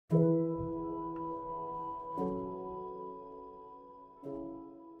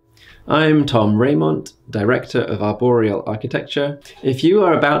I'm Tom Raymond, Director of Arboreal Architecture. If you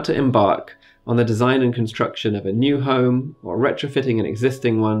are about to embark on the design and construction of a new home or retrofitting an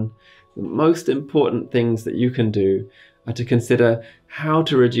existing one, the most important things that you can do are to consider how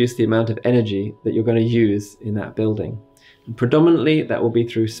to reduce the amount of energy that you're going to use in that building. And predominantly that will be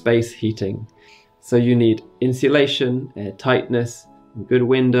through space heating. So you need insulation, air tightness, and good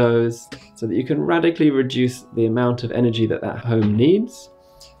windows so that you can radically reduce the amount of energy that that home needs.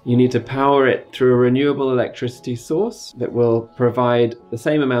 You need to power it through a renewable electricity source that will provide the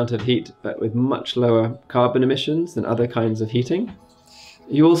same amount of heat but with much lower carbon emissions than other kinds of heating.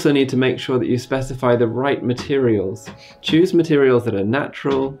 You also need to make sure that you specify the right materials. Choose materials that are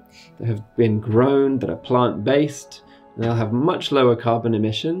natural, that have been grown, that are plant-based, and they'll have much lower carbon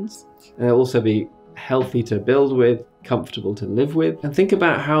emissions, and they'll also be healthy to build with, comfortable to live with. And think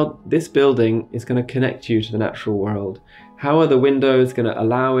about how this building is going to connect you to the natural world. How are the windows going to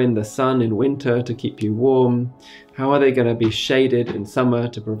allow in the sun in winter to keep you warm? How are they going to be shaded in summer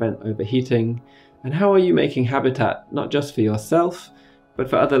to prevent overheating? And how are you making habitat not just for yourself, but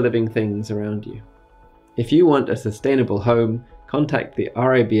for other living things around you? If you want a sustainable home, contact the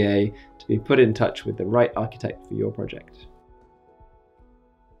RIBA to be put in touch with the right architect for your project.